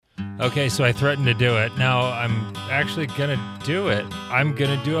Okay, so I threatened to do it. Now I'm actually going to do it. I'm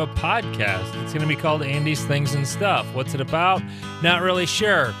going to do a podcast. It's going to be called Andy's Things and Stuff. What's it about? Not really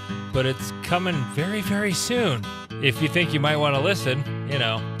sure, but it's coming very, very soon. If you think you might want to listen,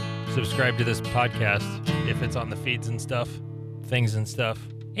 subscribe to this podcast if it's on the feeds and stuff. Things and Stuff.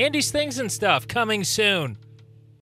 Andy's Things and Stuff coming soon.